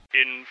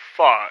In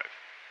 5,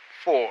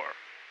 4,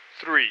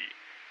 3,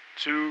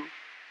 2,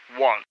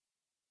 1.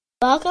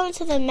 Welcome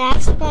to the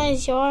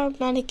Maximize Your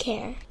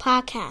Medicare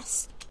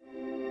podcast.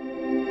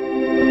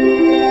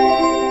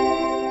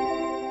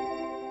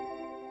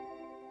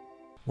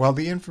 While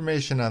the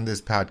information on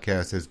this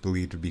podcast is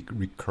believed to be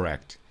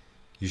correct,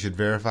 you should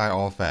verify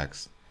all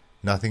facts.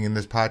 Nothing in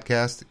this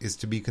podcast is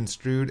to be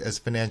construed as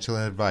financial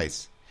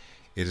advice.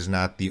 It is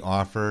not the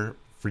offer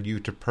for you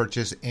to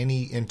purchase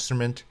any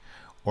instrument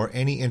or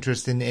any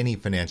interest in any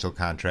financial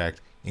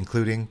contract,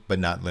 including but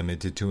not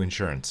limited to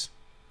insurance.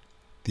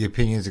 The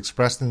opinions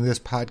expressed in this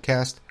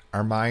podcast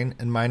are mine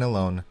and mine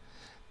alone.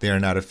 They are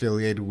not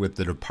affiliated with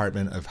the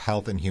Department of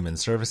Health and Human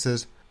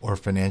Services or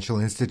financial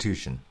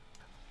institution.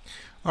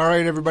 All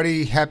right,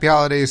 everybody, happy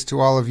holidays to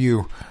all of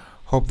you.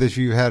 Hope that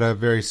you had a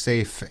very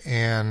safe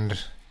and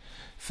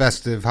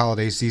festive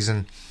holiday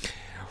season.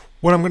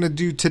 What I'm going to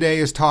do today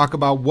is talk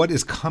about what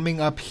is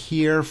coming up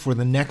here for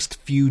the next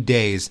few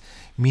days,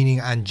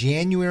 meaning on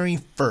January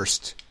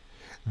 1st,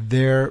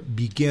 there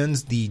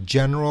begins the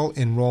general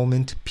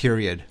enrollment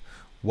period.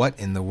 What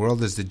in the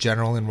world is the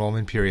general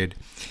enrollment period?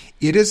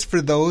 It is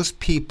for those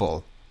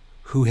people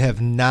who have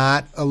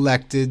not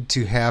elected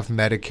to have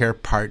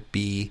Medicare Part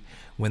B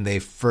when they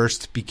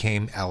first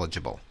became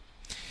eligible.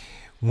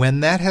 When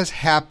that has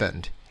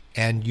happened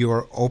and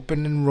your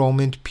open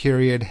enrollment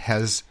period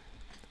has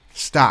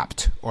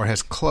stopped or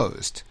has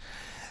closed,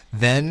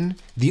 then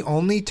the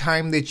only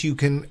time that you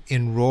can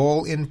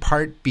enroll in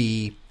Part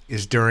B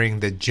is during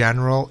the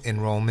general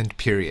enrollment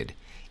period.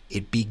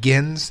 It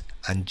begins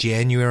on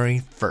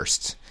January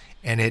 1st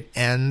and it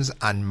ends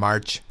on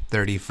March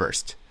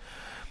 31st.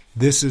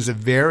 This is a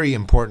very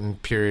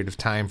important period of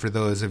time for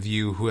those of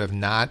you who have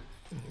not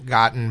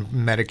gotten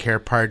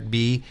Medicare Part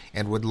B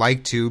and would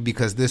like to,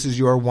 because this is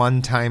your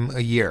one time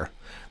a year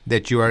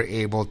that you are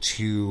able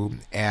to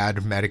add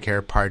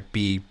Medicare Part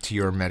B to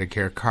your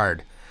Medicare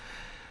card.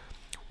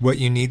 What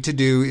you need to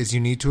do is you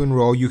need to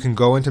enroll. You can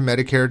go into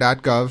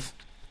Medicare.gov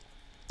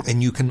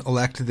and you can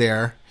elect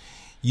there.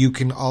 You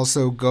can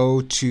also go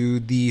to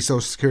the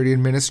Social Security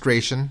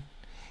Administration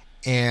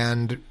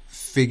and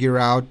figure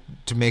out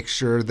to make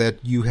sure that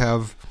you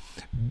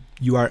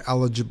are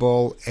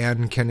eligible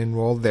and can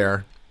enroll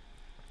there.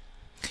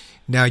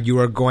 Now, you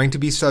are going to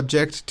be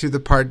subject to the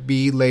Part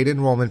B late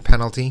enrollment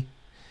penalty.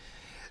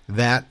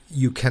 That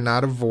you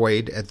cannot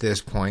avoid at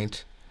this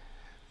point.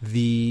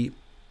 The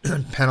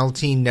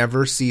penalty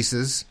never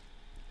ceases,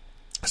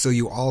 so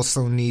you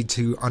also need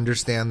to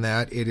understand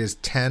that it is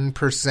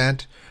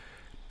 10%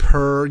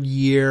 per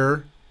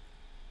year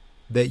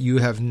that you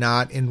have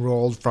not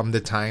enrolled from the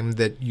time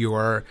that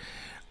your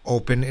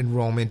open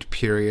enrollment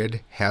period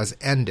has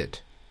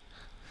ended.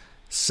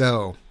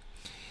 So,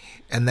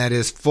 and that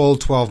is full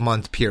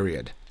 12-month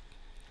period.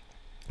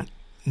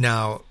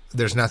 Now,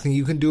 there's nothing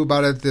you can do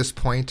about it at this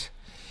point.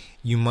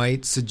 You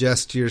might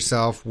suggest to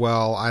yourself,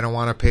 well, I don't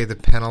want to pay the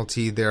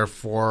penalty,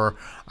 therefore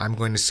I'm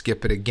going to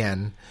skip it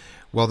again.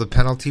 Well, the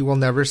penalty will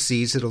never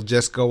cease. It'll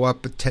just go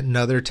up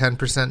another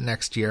 10%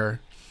 next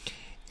year,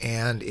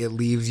 and it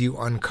leaves you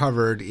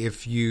uncovered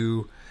if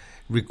you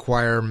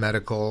require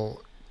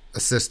medical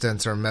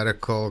assistance or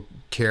medical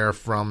care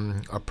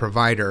from a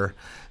provider,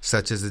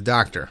 such as a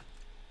doctor.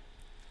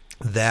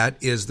 That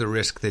is the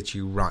risk that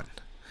you run.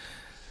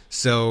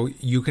 So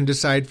you can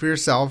decide for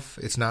yourself.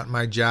 It's not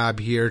my job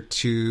here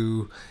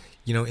to,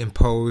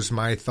 impose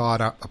my thought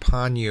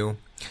upon you,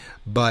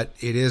 but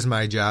it is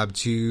my job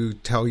to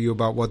tell you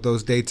about what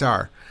those dates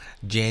are.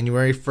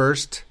 January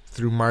 1st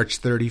through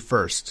March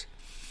 31st.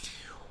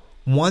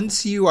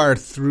 Once you are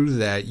through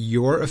that,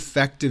 your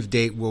effective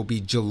date will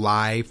be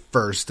July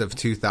 1st of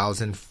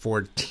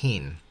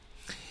 2014.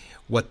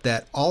 What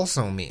that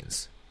also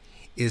means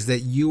is that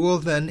you will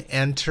then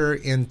enter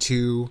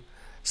into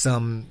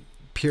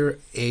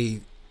a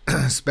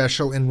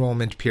special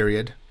enrollment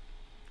period,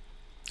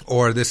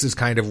 or this is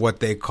kind of what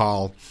they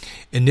call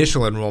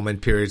initial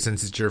enrollment period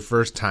since it's your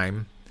first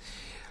time.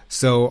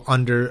 So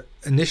under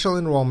initial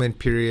enrollment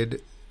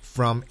period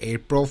from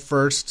April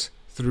 1st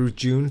through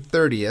June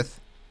 30th,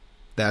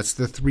 that's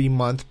the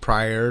 3-month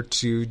prior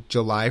to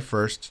July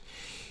 1st,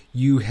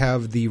 you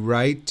have the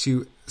right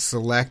to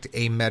select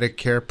a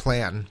Medicare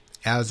plan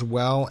as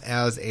well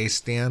as a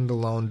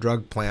standalone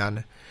drug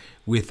plan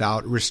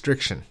without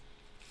restriction.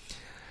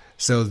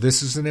 So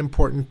this is an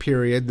important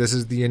period. This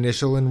is the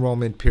initial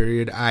enrollment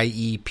period,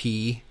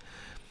 IEP,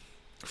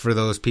 for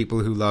those people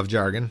who love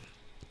jargon.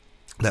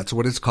 That's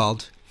what it's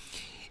called.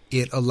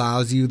 It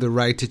allows you the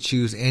right to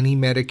choose any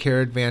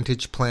Medicare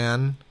Advantage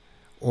plan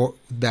or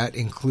that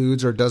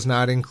includes or does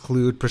not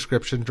include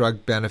prescription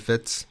drug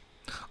benefits.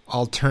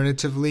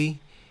 Alternatively,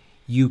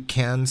 you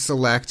can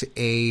select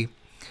a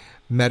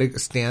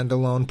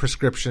standalone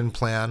prescription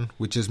plan,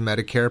 which is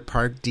Medicare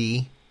Part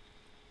D.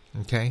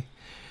 Okay.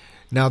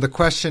 Now, the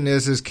question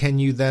is can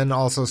you then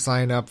also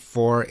sign up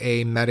for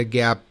a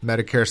Medigap,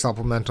 Medicare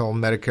Supplemental,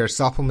 Medicare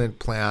Supplement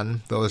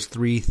plan, those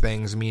three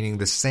things meaning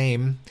the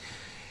same?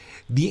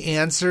 The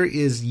answer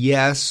is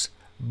yes,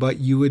 but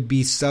you would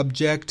be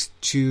subject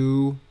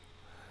to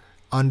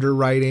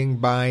underwriting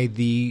by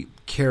the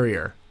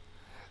carrier.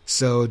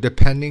 So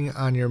depending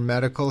on your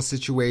medical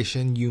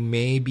situation, you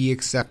may be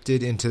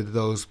accepted into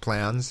those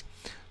plans.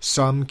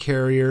 Some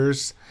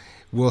carriers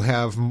will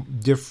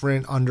have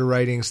different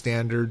underwriting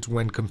standards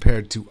when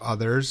compared to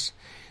others.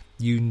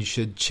 You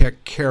should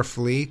check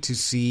carefully to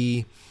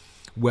see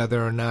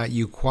whether or not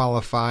you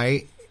qualify,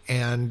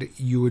 and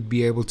you would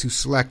be able to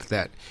select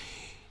that.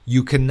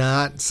 You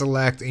cannot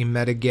select a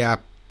Medigap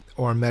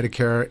or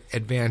Medicare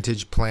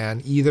Advantage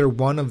plan, either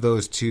one of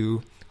those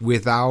two,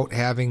 without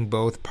having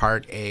both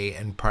Part A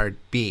and Part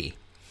B,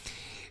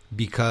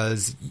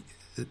 because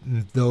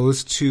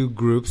those two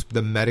groups,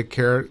 the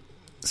Medicare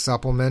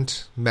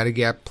Supplement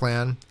Medigap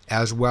plan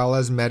as well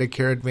as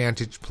Medicare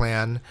Advantage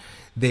plan,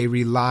 they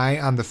rely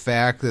on the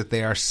fact that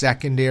they are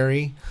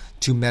secondary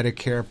to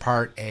Medicare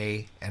Part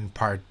A and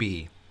Part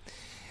B.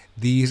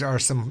 These are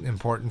some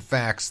important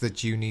facts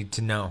that you need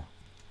to know.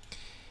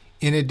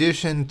 In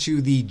addition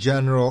to the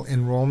general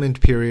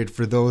enrollment period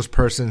for those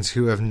persons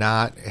who have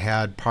not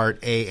had Part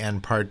A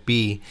and Part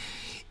B,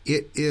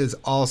 it is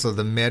also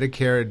the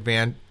Medicare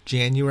Advantage.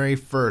 January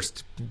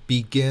 1st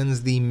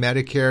begins the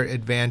Medicare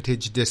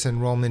Advantage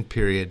disenrollment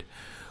period,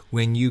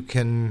 when you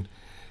can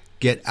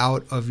get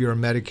out of your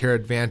Medicare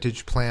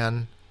Advantage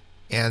plan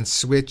and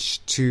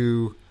switch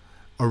to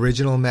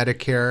Original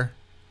Medicare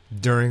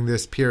during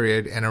this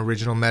period. And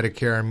Original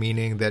Medicare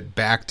meaning that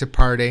back to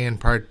Part A and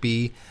Part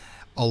B,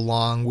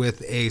 along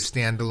with a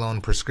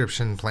standalone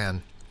prescription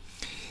plan.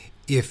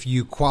 If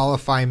you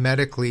qualify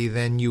medically,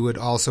 then you would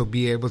also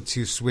be able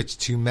to switch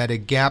to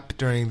Medigap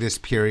during this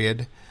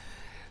period.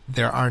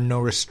 There are no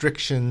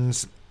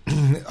restrictions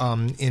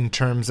in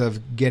terms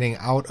of getting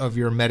out of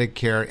your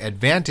Medicare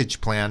Advantage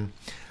plan.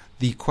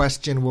 The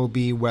question will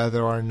be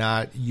whether or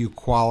not you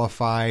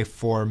qualify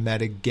for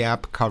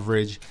Medigap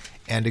coverage,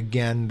 and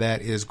again,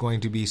 that is going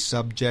to be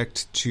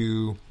subject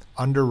to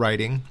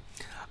underwriting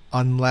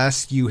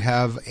unless you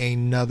have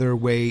another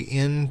way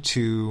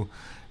into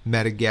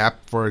Medigap.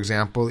 For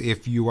example,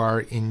 if you are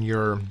in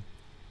your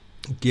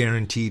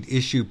guaranteed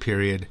issue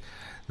period,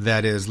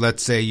 that is,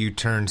 let's say you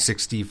turn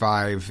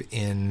 65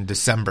 in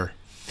December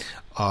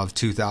of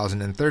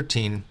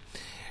 2013,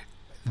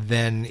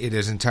 then it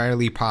is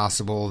entirely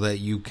possible that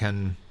you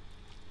can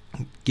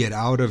get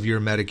out of your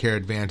Medicare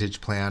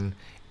Advantage plan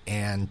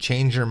and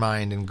change your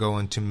mind and go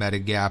into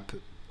Medigap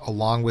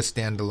along with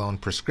standalone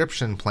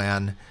prescription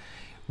plan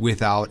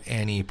without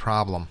any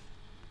problem.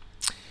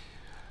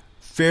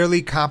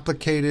 Fairly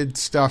complicated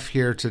stuff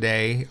here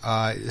today.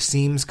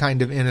 Seems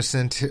kind of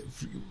innocent,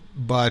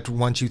 but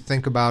once you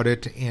think about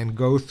it and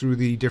go through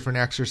the different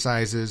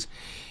exercises,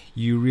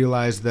 you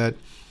realize that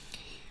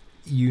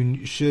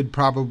you should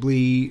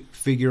probably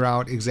figure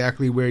out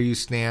exactly where you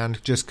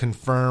stand, just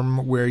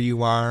confirm where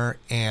you are,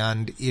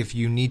 and if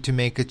you need to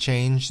make a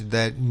change,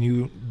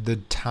 the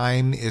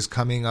time is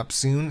coming up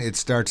soon. It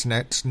starts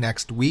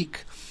next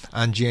week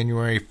on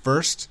January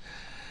 1st.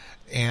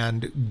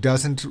 And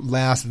doesn't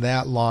last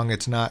that long.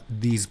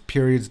 These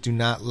periods do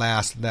not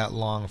last that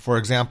long. For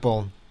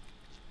example,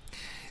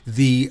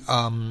 the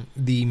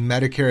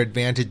Medicare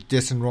Advantage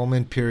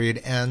disenrollment period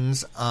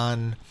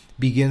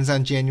begins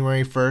on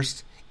January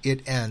 1st.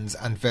 It ends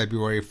on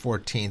February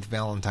 14th,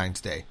 Valentine's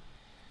Day.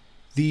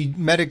 The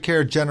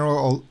Medicare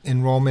General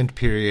Enrollment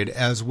Period,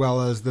 as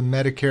well as the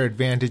Medicare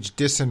Advantage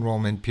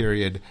disenrollment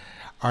period,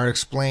 are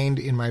explained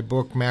in my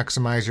book,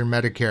 Maximize Your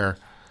Medicare: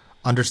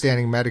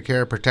 Understanding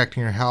Medicare,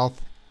 Protecting Your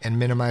Health, and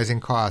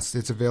Minimizing Costs.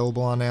 It's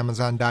available on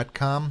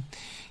Amazon.com.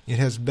 It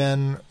has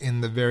been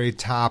in the very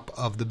top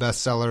of the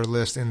bestseller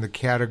list in the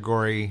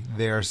category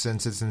there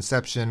since its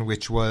inception,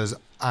 which was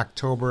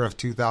October of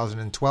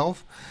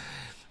 2012.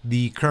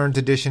 The current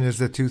edition is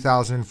the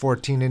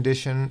 2014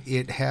 edition.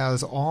 It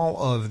has all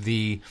of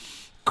the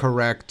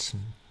correct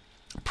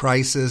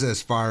prices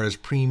as far as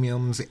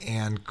premiums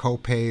and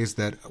copays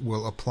that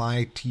will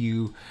apply to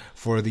you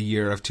for the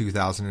year of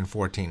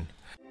 2014.